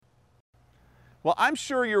Well, I'm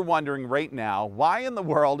sure you're wondering right now, why in the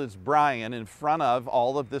world is Brian in front of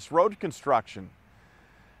all of this road construction?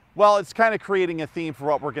 Well, it's kind of creating a theme for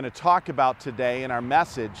what we're going to talk about today in our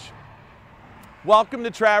message. Welcome to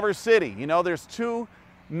Traverse City. You know, there's two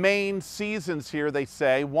main seasons here, they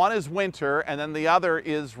say. One is winter, and then the other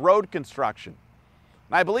is road construction.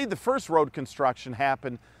 And I believe the first road construction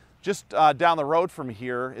happened just down the road from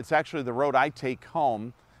here. It's actually the road I take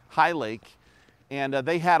home, High Lake. And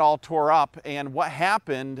they had all tore up, and what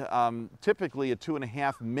happened, typically a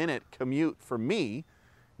 2.5 minute commute for me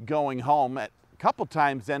going home, at a couple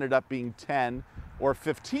times ended up being 10 or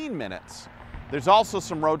 15 minutes. There's also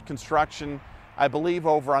some road construction, I believe,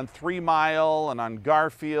 over on 3 Mile and on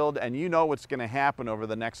Garfield, and you know what's gonna happen over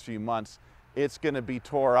the next few months. It's gonna be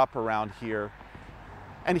tore up around here.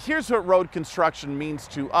 And here's what road construction means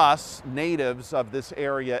to us, natives of this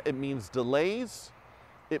area. It means delays.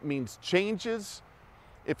 It means changes.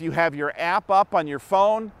 If you have your app up on your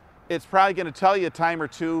phone, it's probably going to tell you a time or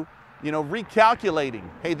two, recalculating.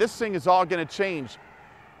 Hey, this thing is all going to change.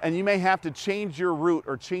 And you may have to change your route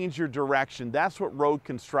or change your direction. That's what road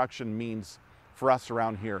construction means for us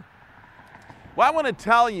around here. Well, I want to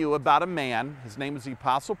tell you about a man. His name is the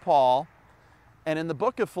Apostle Paul. And in the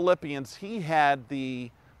book of Philippians, he had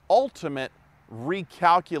the ultimate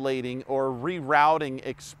recalculating or rerouting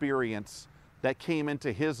experience that came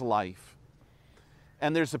into his life.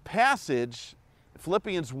 And there's a passage,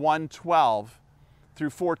 Philippians 1:12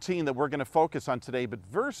 through 14, that we're going to focus on today. But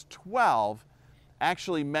verse 12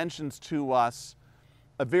 actually mentions to us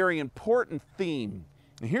a very important theme.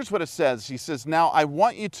 And here's what it says. He says, "Now I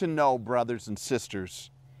want you to know, brothers and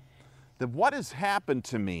sisters, that what has happened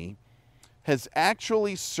to me has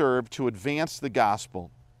actually served to advance the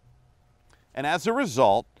gospel. And as a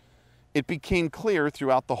result, it became clear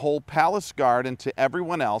throughout the whole palace guard and to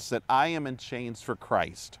everyone else that I am in chains for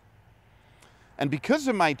Christ. And because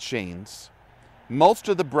of my chains, most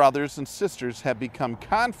of the brothers and sisters have become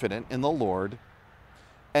confident in the Lord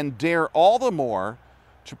and dare all the more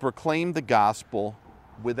to proclaim the gospel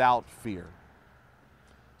without fear."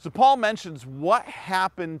 So Paul mentions what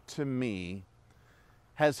happened to me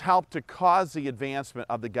has helped to cause the advancement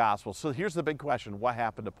of the gospel. So here's the big question: what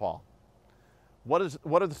happened to Paul? What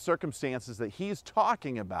are the circumstances that he's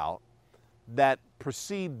talking about that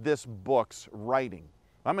precede this book's writing?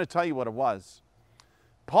 I'm going to tell you what it was.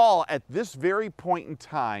 Paul, at this very point in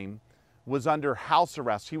time, was under house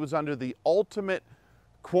arrest. He was under the ultimate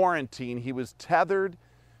quarantine. He was tethered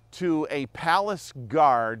to a palace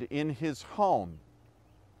guard in his home.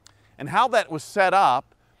 And how that was set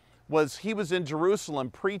up was he was in Jerusalem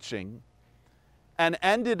preaching and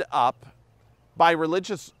ended up by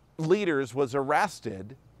religious leaders, was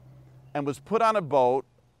arrested and was put on a boat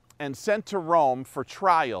and sent to Rome for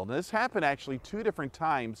trial. Now, this happened actually 2 different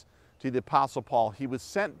times to the Apostle Paul. He was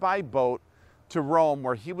sent by boat to Rome,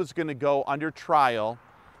 where he was going to go under trial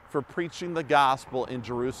for preaching the gospel in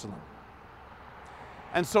Jerusalem.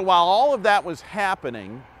 And so while all of that was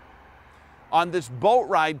happening, on this boat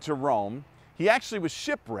ride to Rome, he actually was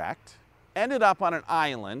shipwrecked, ended up on an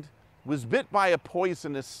island, was bit by a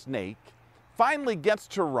poisonous snake, finally gets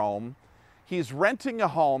to Rome. He's renting a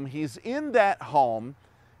home. He's in that home,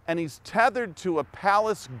 and he's tethered to a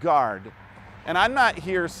palace guard. And I'm not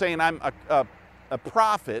here saying I'm a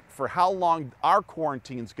prophet for how long our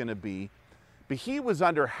quarantine's going to be, but he was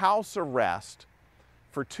under house arrest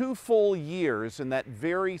for 2 full years in that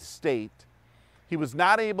very state. He was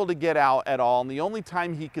not able to get out at all, and the only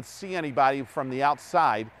time he could see anybody from the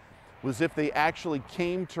outside was if they actually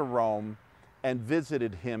came to Rome and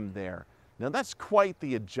visited him there. Now, that's quite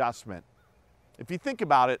the adjustment. If you think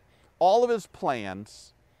about it, all of his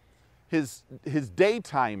plans, his day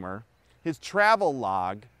timer, his travel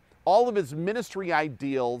log, all of his ministry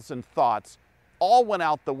ideals and thoughts all went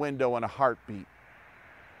out the window in a heartbeat.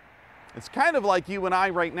 It's kind of like you and I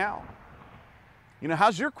right now.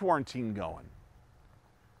 How's your quarantine going?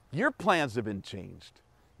 Your plans have been changed.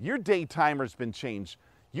 Your day timer's been changed.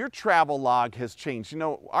 Your travel log has changed.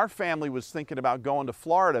 Our family was thinking about going to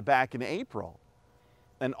Florida back in April,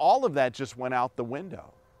 and all of that just went out the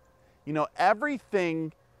window.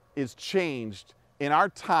 Everything is changed in our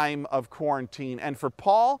time of quarantine. And for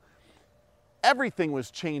Paul, everything was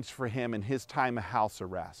changed for him in his time of house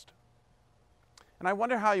arrest. And I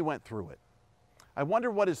wonder how he went through it. I wonder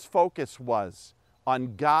what his focus was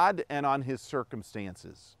on God and on his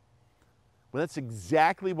circumstances. Well, that's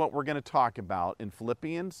exactly what we're going to talk about in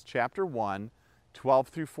Philippians chapter 1, 12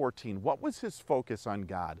 through 14. What was his focus on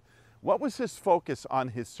God? What was his focus on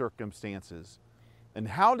his circumstances? And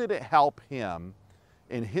how did it help him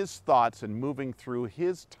in his thoughts and moving through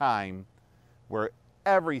his time where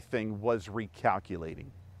everything was recalculating.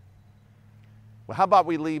 Well, how about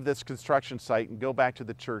we leave this construction site and go back to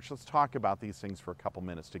the church? Let's talk about these things for a couple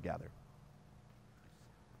minutes together.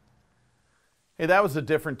 Hey, that was a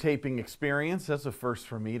different taping experience. That's a first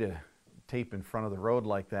for me to tape in front of the road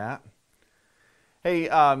like that. Hey,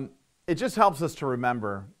 it just helps us to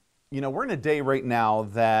remember, we're in a day right now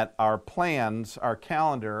that our plans, our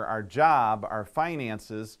calendar, our job, our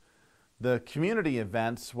finances, the community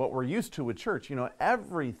events, what we're used to with church,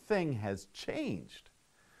 everything has changed.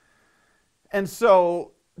 And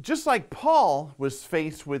so, just like Paul was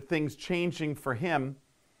faced with things changing for him,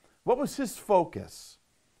 what was his focus?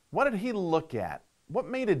 What did he look at? What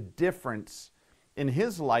made a difference in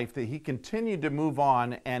his life that he continued to move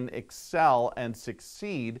on and excel and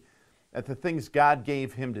succeed at the things God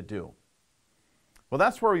gave him to do? Well,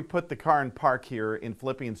 that's where we put the car in park here in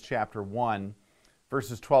Philippians chapter 1,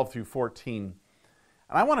 verses 12 through 14.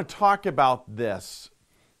 And I want to talk about this.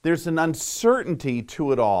 There's an uncertainty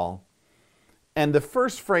to it all. And the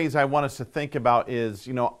first phrase I want us to think about is,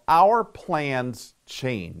 our plans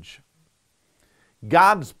change.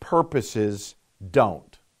 God's purposes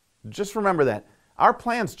don't. Just remember that. Our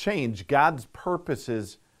plans change. God's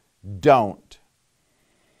purposes don't.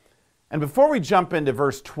 And before we jump into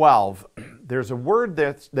verse 12, there's a word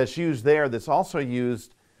that's used there that's also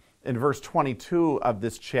used in verse 22 of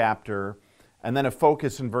this chapter, and then a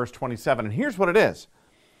focus in verse 27. And here's what it is.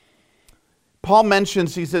 Paul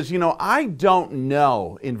mentions, he says, I don't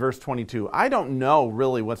know, in verse 22, I don't know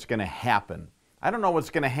really what's going to happen. I don't know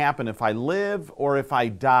what's going to happen if I live or if I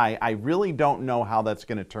die. I really don't know how that's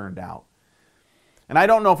going to turn out. And I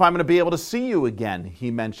don't know if I'm going to be able to see you again,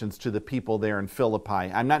 he mentions to the people there in Philippi.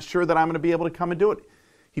 I'm not sure that I'm going to be able to come and do it.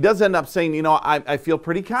 He does end up saying, I feel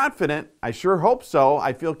pretty confident. I sure hope so.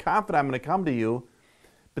 I feel confident I'm going to come to you.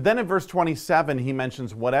 But then in verse 27, he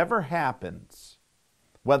mentions, whatever happens,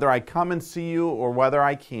 whether I come and see you or whether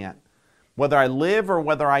I can't, whether I live or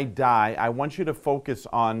whether I die, I want you to focus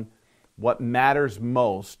on what matters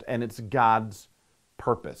most, and it's God's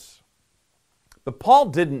purpose. But Paul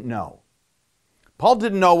didn't know. Paul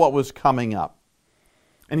didn't know what was coming up.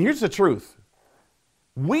 And here's the truth.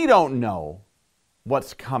 We don't know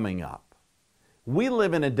what's coming up. We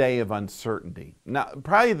live in a day of uncertainty. Now,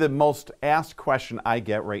 probably the most asked question I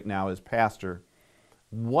get right now is, Pastor,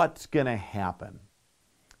 what's going to happen?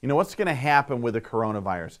 What's going to happen with the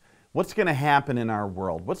coronavirus? What's going to happen in our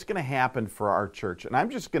world? What's going to happen for our church? And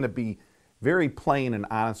I'm just going to be very plain and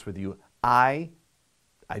honest with you. I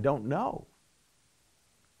don't know.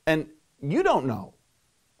 And you don't know.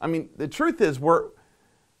 I mean, the truth is we're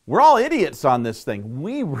all idiots on this thing.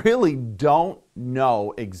 We really don't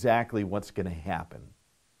know exactly what's going to happen.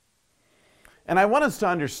 And I want us to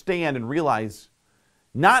understand and realize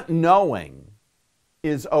not knowing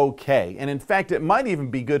is okay. And in fact, it might even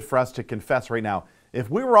be good for us to confess right now. If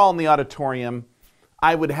we were all in the auditorium,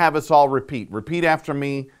 I would have us all repeat after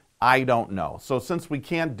me, I don't know. So since we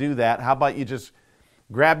can't do that, how about you just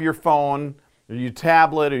grab your phone or your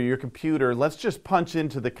tablet or your computer. Let's just punch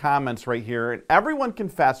into the comments right here. And everyone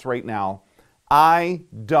confess right now, I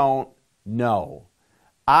don't know.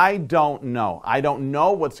 I don't know. I don't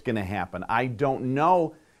know what's going to happen. I don't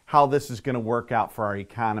know how this is going to work out for our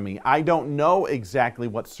economy. I don't know exactly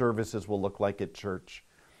what services will look like at church.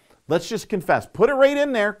 Let's just confess. Put it right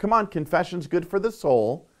in there. Come on, confession's good for the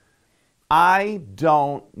soul. I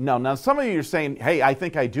don't know. Now, some of you are saying, hey, I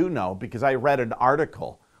think I do know because I read an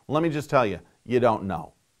article. Well, let me just tell you, you don't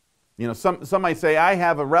know. Some might say, I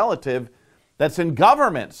have a relative that's in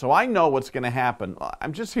government, so I know what's going to happen.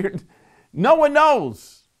 I'm just here. No one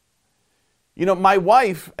knows. My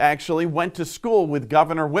wife actually went to school with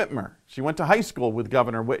Governor Whitmer. She went to high school with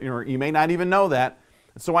Governor Whitmer. You may not even know that.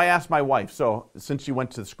 So I asked my wife, so since you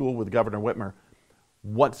went to school with Governor Whitmer,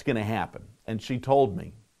 what's going to happen? And she told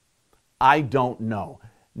me, I don't know.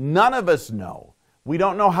 None of us know. We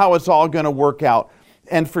don't know how it's all going to work out.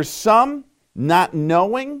 And for some, not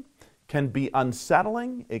knowing can be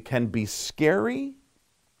unsettling. It can be scary.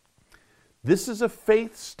 This is a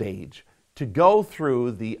faith stage to go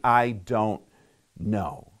through the I don't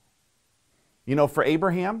know. For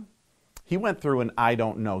Abraham, he went through an I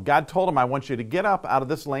don't know. God told him, I want you to get up out of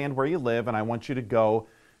this land where you live, and I want you to go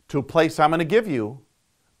to a place I'm going to give you.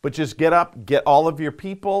 But just get up, get all of your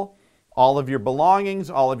people, all of your belongings,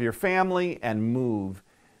 all of your family, and move.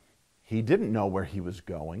 He didn't know where he was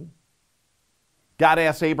going. God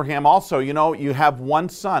asked Abraham also, you have one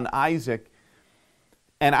son, Isaac,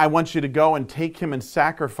 and I want you to go and take him and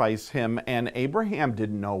sacrifice him. And Abraham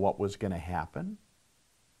didn't know what was going to happen.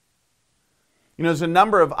 There's a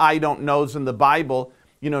number of I don't knows in the Bible.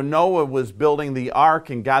 Noah was building the ark,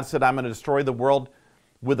 and God said, I'm going to destroy the world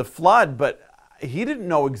with a flood, but he didn't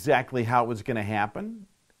know exactly how it was going to happen.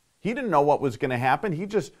 He didn't know what was going to happen. He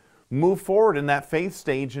just moved forward in that faith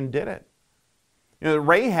stage and did it.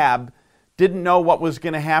 Rahab didn't know what was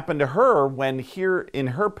going to happen to her when here in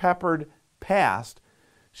her peppered past,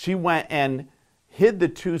 she went and hid the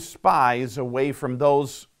 2 spies away from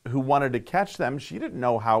those who wanted to catch them. She didn't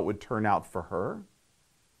know how it would turn out for her.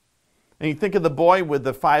 And you think of the boy with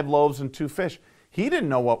the 5 loaves and 2 fish. He didn't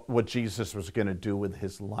know what Jesus was going to do with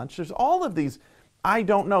his lunch. There's all of these I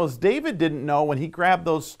don't knows. David didn't know when he grabbed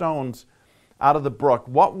those stones out of the brook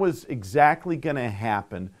what was exactly going to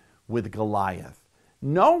happen with Goliath.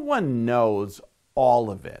 No one knows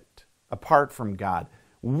all of it apart from God.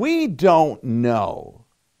 We don't know.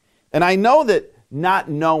 And I know that not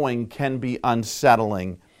knowing can be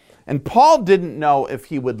unsettling. And Paul didn't know if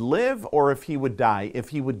he would live or if he would die, if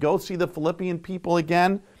he would go see the Philippian people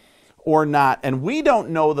again or not. And we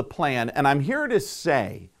don't know the plan. And I'm here to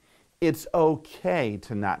say it's okay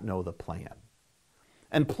to not know the plan.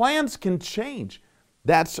 And plans can change.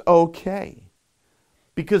 That's okay.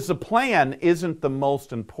 Because the plan isn't the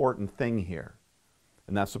most important thing here.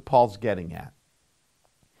 And that's what Paul's getting at.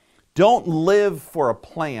 Don't live for a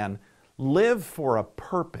plan. Live for a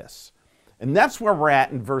purpose. And that's where we're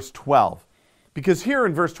at in verse 12. Because here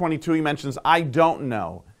in verse 22 he mentions, I don't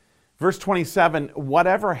know. Verse 27,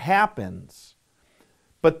 whatever happens.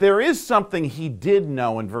 But there is something he did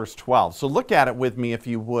know in verse 12. So look at it with me if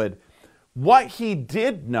you would. What he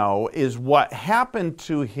did know is what happened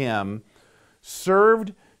to him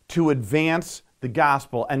served to advance the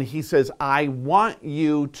gospel. And he says, I want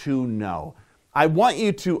you to know. I want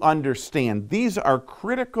you to understand. These are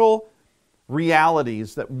critical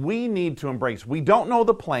realities that we need to embrace. We don't know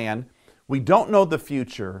the plan. We don't know the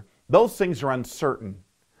future. Those things are uncertain.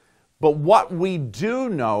 But what we do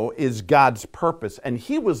know is God's purpose. And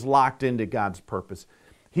he was locked into God's purpose.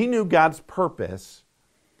 He knew God's purpose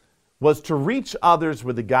was to reach others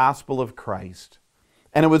with the gospel of Christ.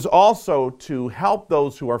 And it was also to help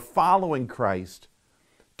those who are following Christ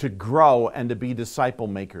to grow and to be disciple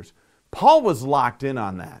makers. Paul was locked in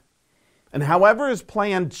on that. And however his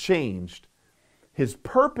plan changed, his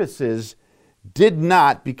purposes did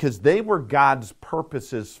not, because they were God's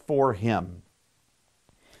purposes for him.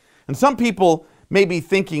 And some people may be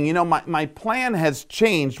thinking, my plan has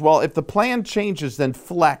changed. Well, if the plan changes, then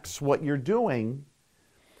flex what you're doing,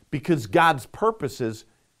 because God's purposes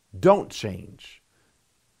don't change.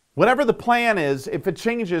 Whatever the plan is, if it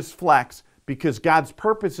changes, flex, because God's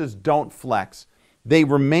purposes don't flex. They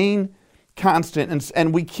remain constant,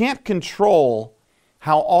 and we can't control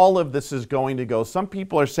how all of this is going to go. Some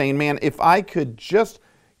people are saying, man, if I could just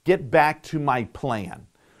get back to my plan,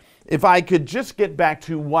 if I could just get back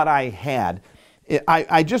to what I had,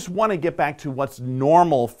 I just want to get back to what's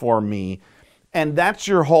normal for me, and that's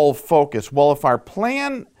your whole focus. Well, if our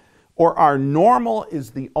plan or our normal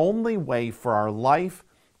is the only way for our life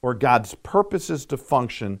or God's purposes to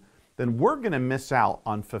function, then we're going to miss out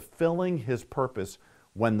on fulfilling his purpose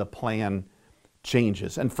when the plan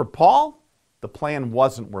changes. And for Paul, the plan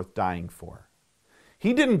wasn't worth dying for.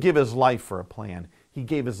 He didn't give his life for a plan. He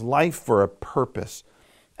gave his life for a purpose.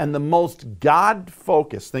 And the most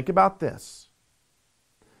God-focused, think about this,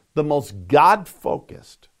 the most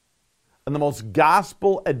God-focused and the most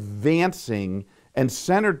gospel-advancing and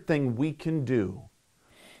centered thing we can do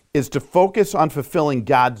is to focus on fulfilling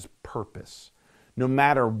God's purpose, no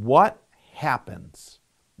matter what happens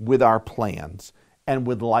with our plans and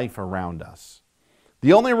with life around us.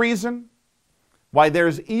 The only reason why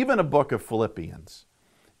there's even a book of Philippians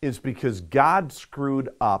is because God screwed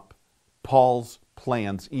up Paul's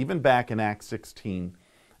plans, even back in Acts 16,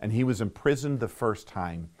 and he was imprisoned the first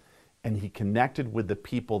time, and he connected with the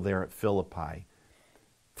people there at Philippi.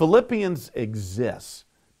 Philippians exists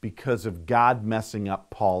because of God messing up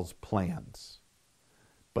Paul's plans,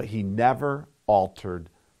 but he never altered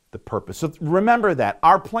the purpose. So remember that.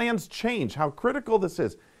 Our plans change. How critical this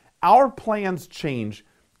is. Our plans change.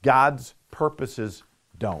 God's purposes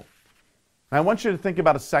don't. And I want you to think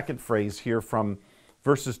about a second phrase here from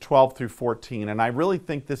verses 12 through 14, and I really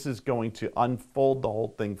think this is going to unfold the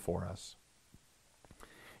whole thing for us.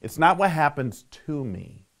 It's not what happens to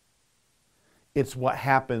me. It's what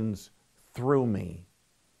happens through me.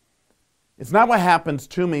 It's not what happens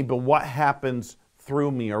to me, but what happens through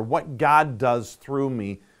me, or what God does through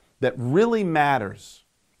me that really matters.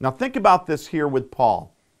 Now think about this here with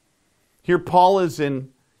Paul. Here Paul is in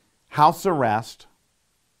house arrest,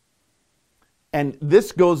 and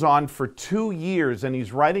this goes on for 2 years, and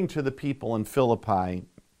he's writing to the people in Philippi.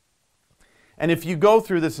 And if you go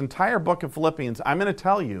through this entire book of Philippians, I'm going to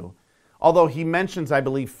tell you, although he mentions, I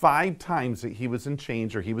believe, 5 times that he was in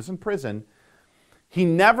chains or he was in prison, he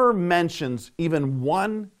never mentions even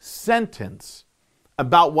one sentence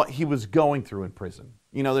about what he was going through in prison.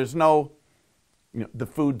 There's no, the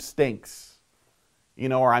food stinks,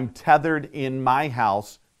 or I'm tethered in my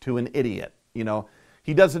house to an idiot.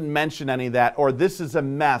 He doesn't mention any of that, or this is a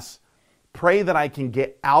mess. Pray that I can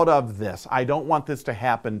get out of this. I don't want this to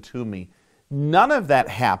happen to me. None of that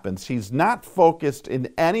happens. He's not focused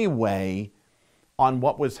in any way on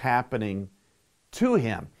what was happening to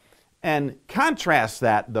him. And contrast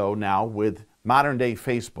that, though, now with modern day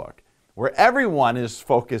Facebook, where everyone is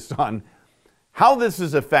focused on how this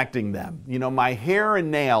is affecting them. My hair and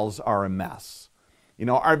nails are a mess.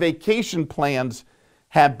 Our vacation plans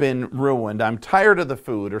have been ruined. I'm tired of the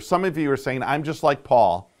food. Or some of you are saying, I'm just like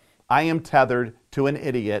Paul. I am tethered to an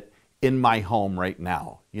idiot in my home right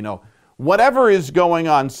now. Whatever is going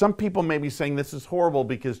on, some people may be saying this is horrible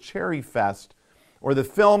because Cherry Fest or the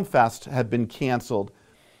Film Fest have been canceled.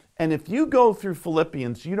 And if you go through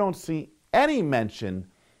Philippians, you don't see any mention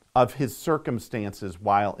of his circumstances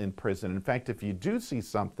while in prison. In fact, if you do see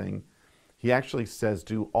something, he actually says,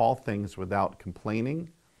 do all things without complaining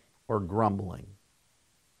or grumbling.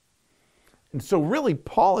 And so really,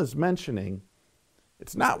 Paul is mentioning,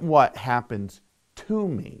 it's not what happens to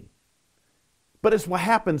me, but it's what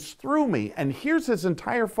happens through me. And here's his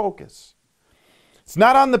entire focus. It's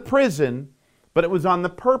not on the prison, but it was on the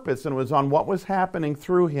purpose, and it was on what was happening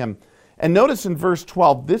through him. And notice in verse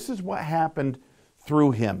 12, this is what happened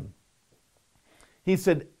through him. He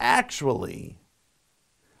said, actually,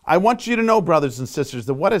 I want you to know, brothers and sisters,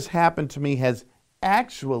 that what has happened to me has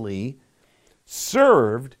actually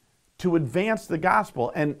served to advance the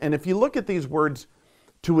gospel. And if you look at these words,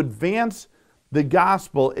 to advance the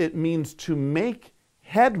gospel, it means to make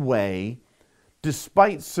headway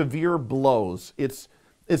despite severe blows. It's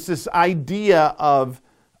this idea of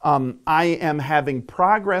I am having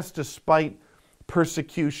progress despite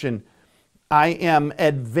persecution. I am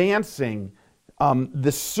advancing.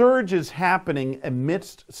 The surge is happening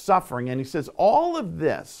amidst suffering. And he says, all of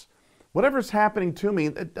this, whatever's happening to me,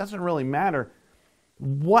 it doesn't really matter.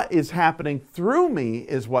 What is happening through me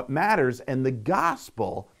is what matters, and the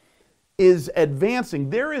gospel is advancing.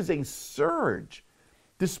 There is a surge.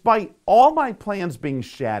 Despite all my plans being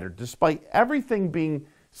shattered, despite everything being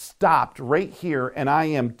stopped right here, and I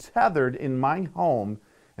am tethered in my home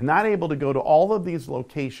and not able to go to all of these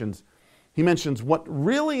locations, he mentions what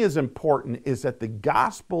really is important is that the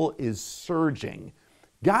gospel is surging.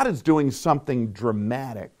 God is doing something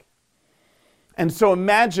dramatic. And so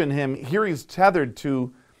imagine him, here he's tethered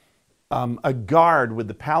to a guard with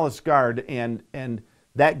the palace guard, and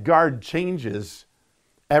that guard changes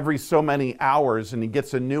every so many hours, and he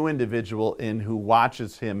gets a new individual in who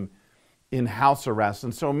watches him in house arrest.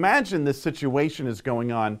 And so imagine this situation is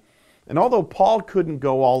going on. And although Paul couldn't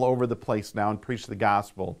go all over the place now and preach the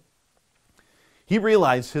gospel, he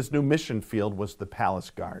realized his new mission field was the palace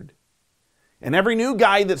guard. And every new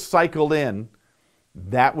guy that cycled in,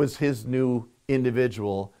 that was his new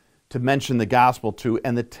individual to mention the gospel to.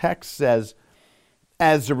 And the text says,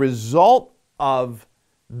 as a result of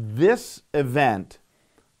this event,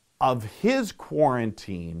 of his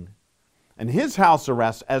quarantine and his house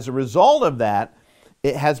arrest, as a result of that,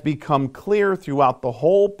 it has become clear throughout the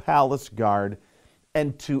whole palace guard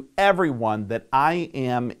and to everyone that I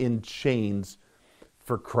am in chains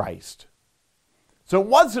for Christ. So it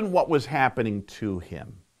wasn't what was happening to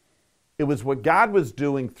him. It was what God was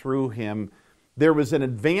doing through him. There was an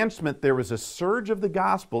advancement, there was a surge of the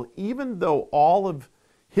gospel, even though all of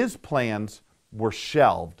his plans were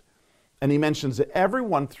shelved. And he mentions that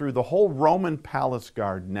everyone through the whole Roman palace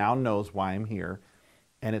guard now knows why I'm here,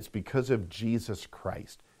 and it's because of Jesus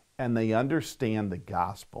Christ. And they understand the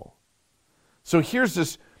gospel. So here's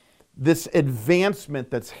this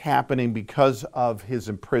advancement that's happening because of his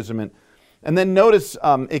imprisonment. And then notice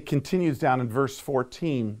it continues down in verse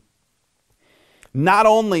 14. Not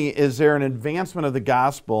only is there an advancement of the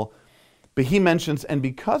gospel, but he mentions, and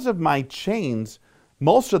because of my chains,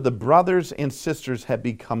 most of the brothers and sisters have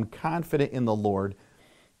become confident in the Lord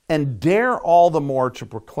and dare all the more to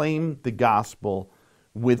proclaim the gospel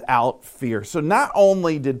without fear. So not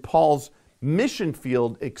only did Paul's mission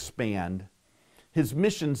field expand, his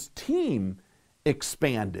missions team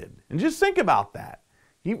expanded. And just think about that.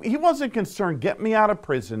 He wasn't concerned, get me out of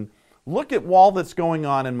prison. Look at all that's going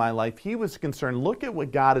on in my life. He was concerned, look at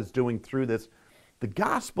what God is doing through this. The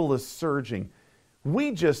gospel is surging.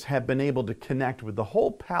 We just have been able to connect with the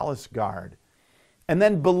whole palace guard. And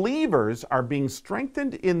then believers are being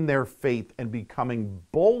strengthened in their faith and becoming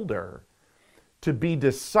bolder to be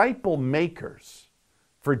disciple makers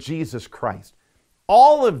for Jesus Christ.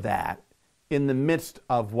 All of that in the midst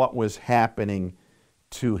of what was happening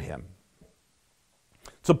to him.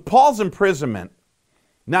 So Paul's imprisonment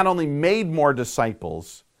not only made more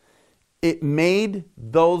disciples, it made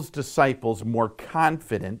those disciples more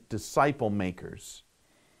confident disciple makers.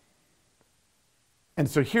 And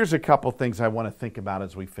so here's a couple things I want to think about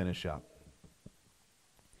as we finish up.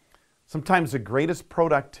 Sometimes the greatest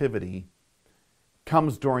productivity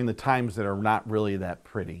comes during the times that are not really that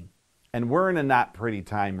pretty. And we're in a not pretty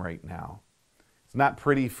time right now. It's not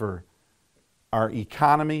pretty for our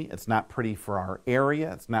economy. It's not pretty for our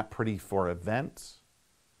area. It's not pretty for events.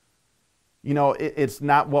 You know, it's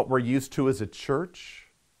not what we're used to as a church.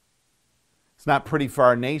 It's not pretty for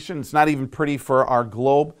our nation. It's not even pretty for our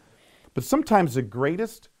globe. But sometimes the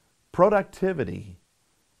greatest productivity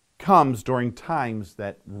comes during times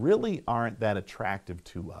that really aren't that attractive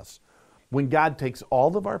to us. When God takes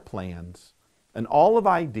all of our plans and all of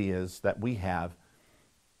ideas that we have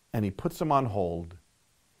and he puts them on hold,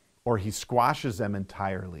 or he squashes them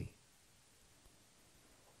entirely.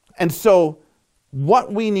 And so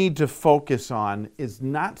what we need to focus on is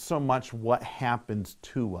not so much what happens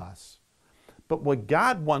to us, but what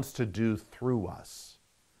God wants to do through us.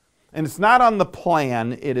 And it's not on the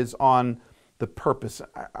plan, it is on the purpose.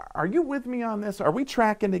 Are you with me on this? Are we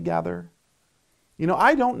tracking together? You know,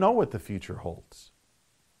 I don't know what the future holds.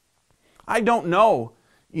 I don't know,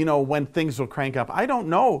 when things will crank up. I don't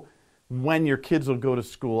know when your kids will go to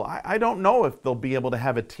school. I don't know if they'll be able to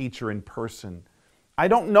have a teacher in person. I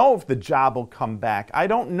don't know if the job will come back. I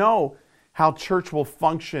don't know how church will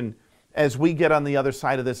function as we get on the other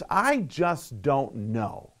side of this. I just don't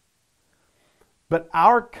know. But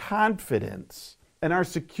our confidence and our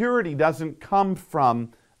security doesn't come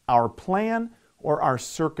from our plan or our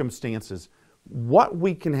circumstances. What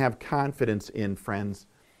we can have confidence in, friends,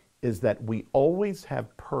 is that we always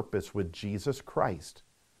have purpose with Jesus Christ,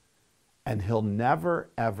 and he'll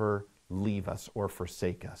never, ever leave us or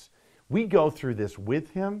forsake us. We go through this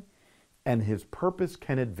with him, and his purpose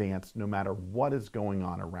can advance no matter what is going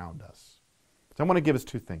on around us. So I want to give us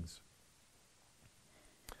two things.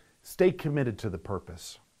 Stay committed to the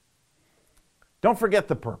purpose. Don't forget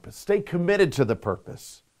the purpose. Stay committed to the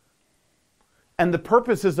purpose. And the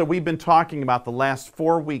purpose is that we've been talking about the last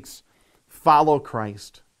 4 weeks. Follow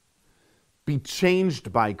Christ. Be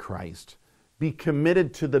changed by Christ. Be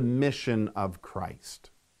committed to the mission of Christ.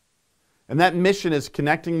 And that mission is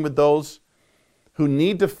connecting with those who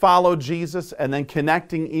need to follow Jesus, and then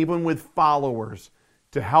connecting even with followers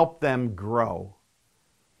to help them grow.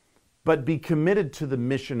 But be committed to the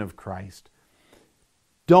mission of Christ.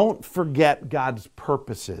 Don't forget God's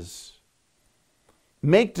purposes.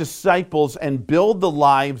 Make disciples and build the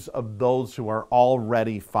lives of those who are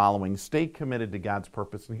already following. Stay committed to God's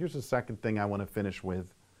purpose. And here's the second thing I want to finish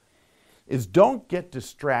with, is don't get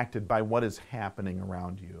distracted by what is happening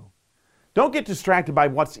around you. Don't get distracted by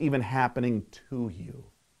what's even happening to you.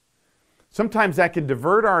 Sometimes that can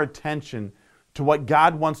divert our attention to what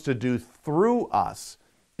God wants to do through us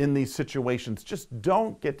in these situations. Just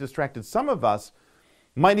don't get distracted. Some of us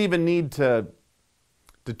might even need to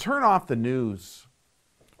turn off the news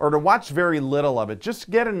or to watch very little of it. Just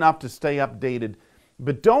get enough to stay updated,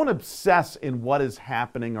 but don't obsess in what is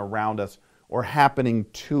happening around us or happening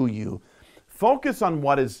to you. Focus on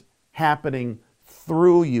what is happening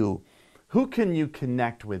through you. Who can you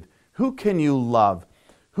connect with? Who can you love?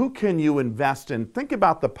 Who can you invest in? Think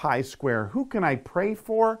about the pie square. Who can I pray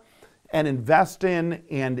for and invest in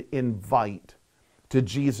and invite to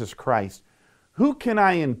Jesus Christ? Who can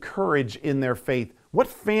I encourage in their faith? What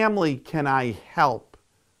family can I help?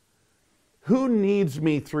 Who needs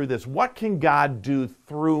me through this? What can God do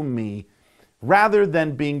through me, rather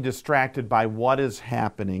than being distracted by what is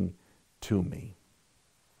happening to me?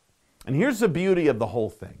 And here's the beauty of the whole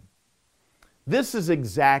thing. This is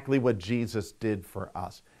exactly what Jesus did for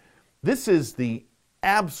us. This is the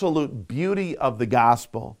absolute beauty of the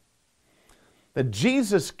gospel. That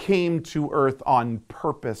Jesus came to earth on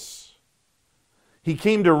purpose. He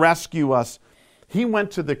came to rescue us. He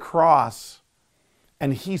went to the cross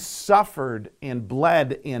and he suffered and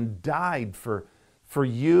bled and died for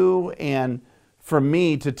you and for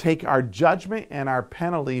me, to take our judgment and our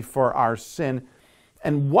penalty for our sin.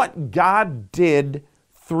 And what God did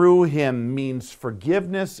through him means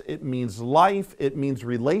forgiveness, it means life, it means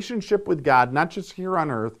relationship with God, not just here on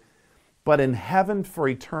earth, but in heaven for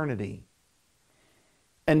eternity.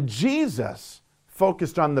 And Jesus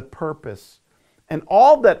focused on the purpose and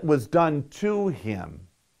all that was done to him.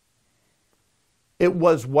 It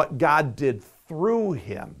was what God did through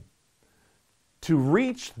him to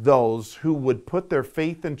reach those who would put their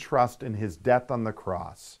faith and trust in his death on the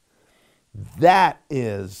cross. That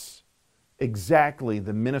is exactly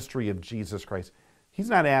the ministry of Jesus Christ. He's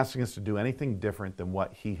not asking us to do anything different than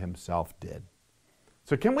what he himself did.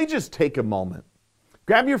 So can we just take a moment,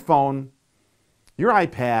 grab your phone, your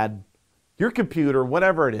iPad, your computer,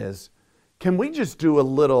 whatever it is. Can we just do a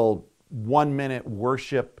little 1-minute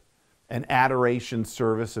worship and adoration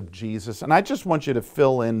service of Jesus? And I just want you to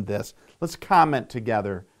fill in this. Let's comment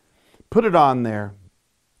together. Put it on there.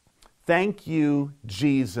 Thank you,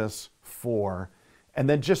 Jesus, for, and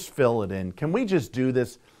then just fill it in. Can we just do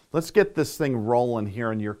this? Let's get this thing rolling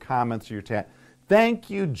here in your comments or your chat. Thank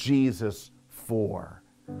you, Jesus, for.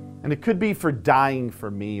 And it could be for dying for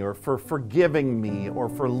me, or for forgiving me, or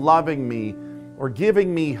for loving me, or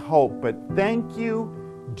giving me hope. But thank you,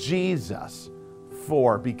 Jesus,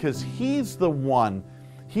 for, because he's the one.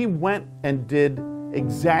 He went and did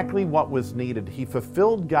exactly what was needed. He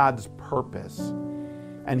fulfilled God's purpose.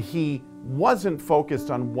 And he wasn't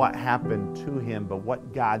focused on what happened to him, but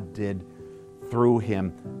what God did through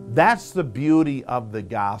him. That's the beauty of the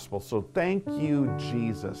gospel. So thank you,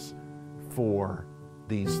 Jesus, for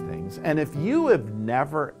these things. And if you have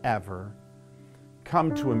never, ever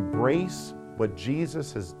come to embrace what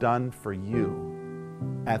Jesus has done for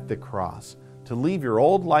you at the cross, to leave your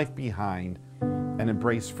old life behind and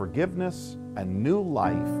embrace forgiveness and new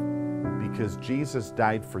life because Jesus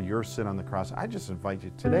died for your sin on the cross, I just invite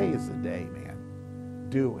you, today is the day, man.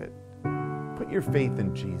 Do it. Put your faith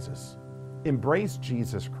in Jesus. Embrace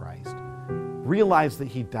Jesus Christ. Realize that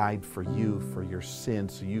he died for you, for your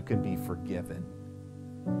sins, so you can be forgiven.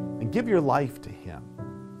 And give your life to him.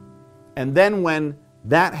 And then when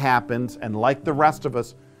that happens, and like the rest of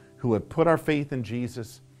us who have put our faith in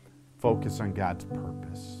Jesus, focus on God's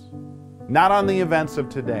purpose. Not on the events of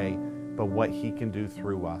today, but what he can do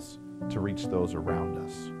through us to reach those around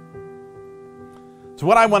us. So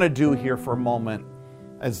what I want to do here for a moment,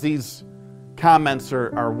 as these comments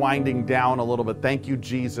are winding down a little bit, thank you,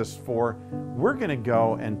 Jesus, for, we're going to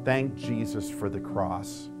go and thank Jesus for the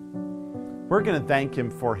cross. We're going to thank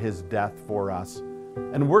him for his death for us.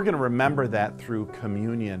 And we're going to remember that through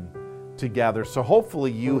communion together. So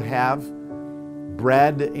hopefully you have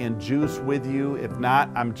bread and juice with you. If not,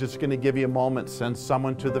 I'm just going to give you a moment. Send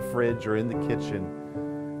someone to the fridge or in the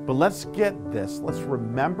kitchen. But let's get this. Let's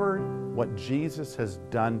remember what Jesus has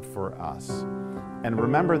done for us. And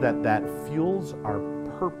remember that that fuels our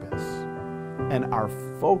purpose and our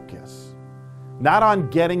focus. Not on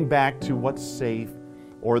getting back to what's safe,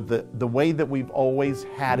 or the way that we've always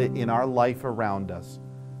had it in our life around us,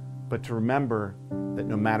 but to remember that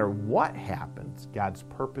no matter what happens, God's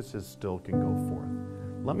purposes still can go forth.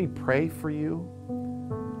 Let me pray for you,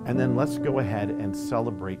 and then let's go ahead and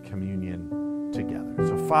celebrate communion together.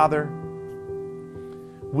 So, Father,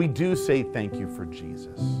 we do say thank you for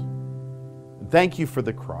Jesus. Thank you for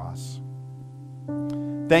the cross.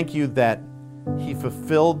 Thank you that he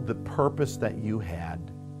fulfilled the purpose that you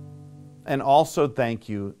had. And also thank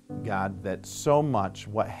you, God, that so much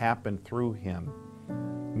what happened through him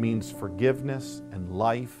means forgiveness and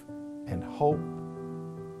life and hope.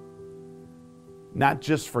 Not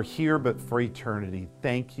just for here, but for eternity.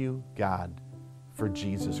 Thank you, God, for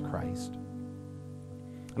Jesus Christ.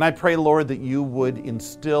 And I pray, Lord, that you would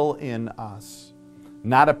instill in us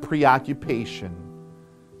not a preoccupation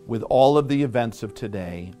with all of the events of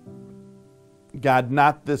today. God,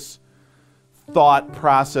 not this thought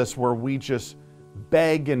process where we just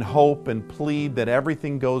beg and hope and plead that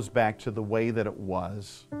everything goes back to the way that it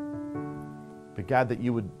was. But God, that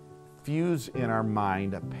you would fuse in our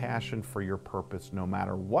mind a passion for your purpose, no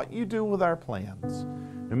matter what you do with our plans,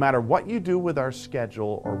 no matter what you do with our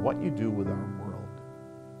schedule or what you do with our world.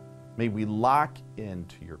 May we lock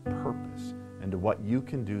into your purpose and to what you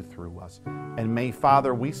can do through us. And may,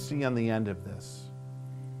 Father, we see on the end of this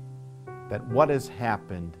that what has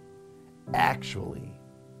happened actually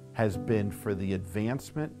has been for the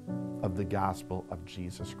advancement of the gospel of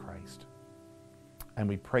Jesus Christ. And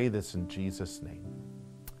we pray this in Jesus' name.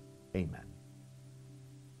 Amen.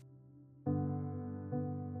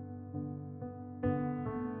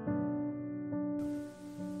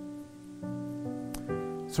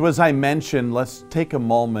 So as I mentioned, let's take a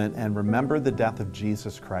moment and remember the death of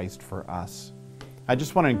Jesus Christ for us. I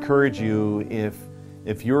just want to encourage you,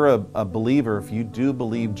 if you're a believer, if you do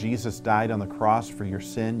believe Jesus died on the cross for your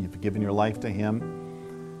sin, you've given your life to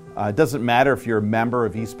him. It doesn't matter if you're a member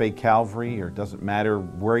of East Bay Calvary, or it doesn't matter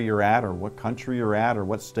where you're at or what country you're at or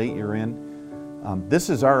what state you're in. This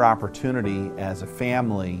is our opportunity as a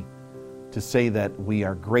family to say that we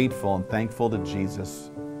are grateful and thankful to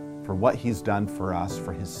Jesus for for what he's done for us,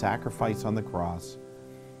 for his sacrifice on the cross,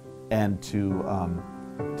 and to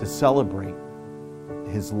celebrate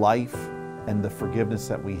his life and the forgiveness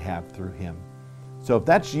that we have through him. So if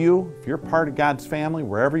that's you, if you're part of God's family,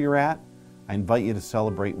 wherever you're at, I invite you to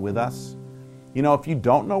celebrate with us. You know, if you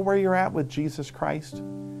don't know where you're at with Jesus Christ,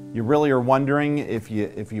 you really are wondering if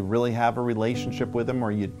you really have a relationship with him,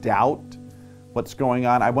 or you doubt what's going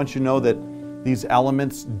on, I want you to know that these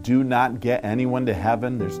elements do not get anyone to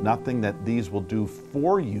heaven. There's nothing that these will do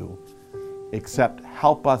for you except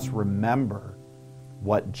help us remember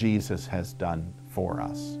what Jesus has done for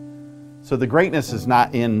us. So the greatness is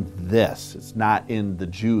not in this. It's not in the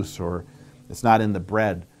juice, or it's not in the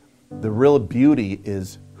bread. The real beauty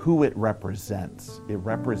is who it represents. It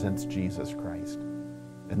represents Jesus Christ.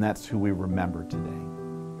 And that's who we remember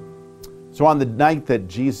today. So on the night that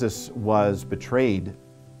Jesus was betrayed,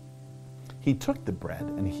 he took the bread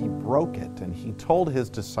and he broke it, and he told his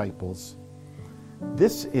disciples,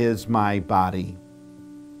 "This is my body,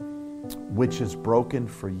 which is broken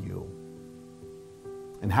for you."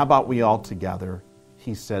 And how about we all together?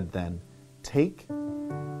 He said then, "Take,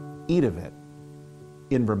 eat of it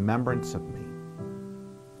in remembrance of me."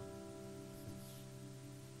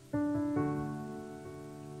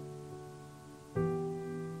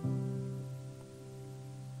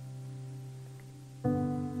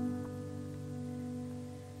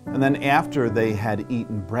 And then after they had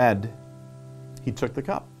eaten bread, he took the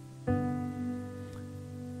cup.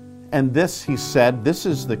 "And this," he said, "this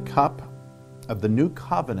is the cup of the new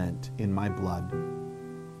covenant in my blood."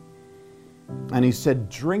 And he said,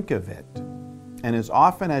 "Drink of it, and as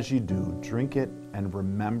often as you do, drink it and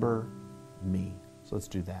remember me." So let's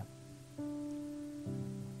do that.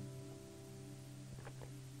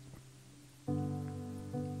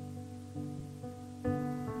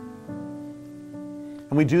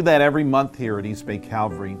 And we do that every month here at East Bay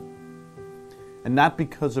Calvary. And not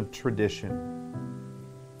because of tradition.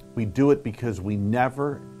 We do it because we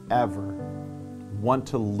never, ever want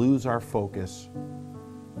to lose our focus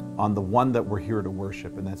on the one that we're here to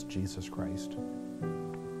worship, and that's Jesus Christ.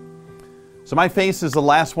 So my face is the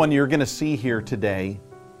last one you're going to see here today.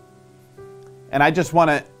 And I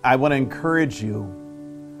want to encourage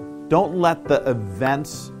you, don't let the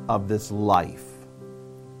events of this life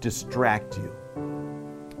distract you.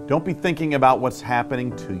 Don't be thinking about what's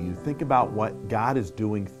happening to you. Think about what God is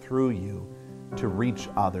doing through you to reach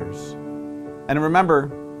others. And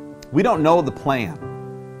remember, we don't know the plan,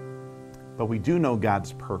 but we do know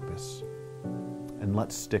God's purpose. And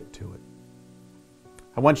let's stick to it.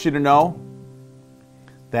 I want you to know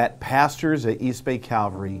that pastors at East Bay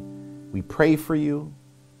Calvary, we pray for you,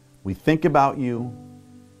 we think about you,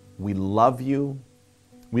 we love you.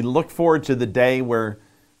 We look forward to the day where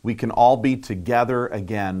we can all be together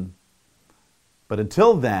again. But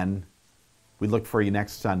until then, we look for you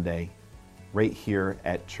next Sunday right here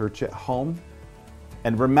at Church at Home.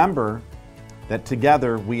 And remember that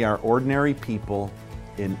together we are ordinary people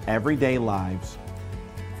in everyday lives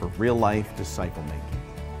for real life disciple making.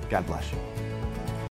 God bless you.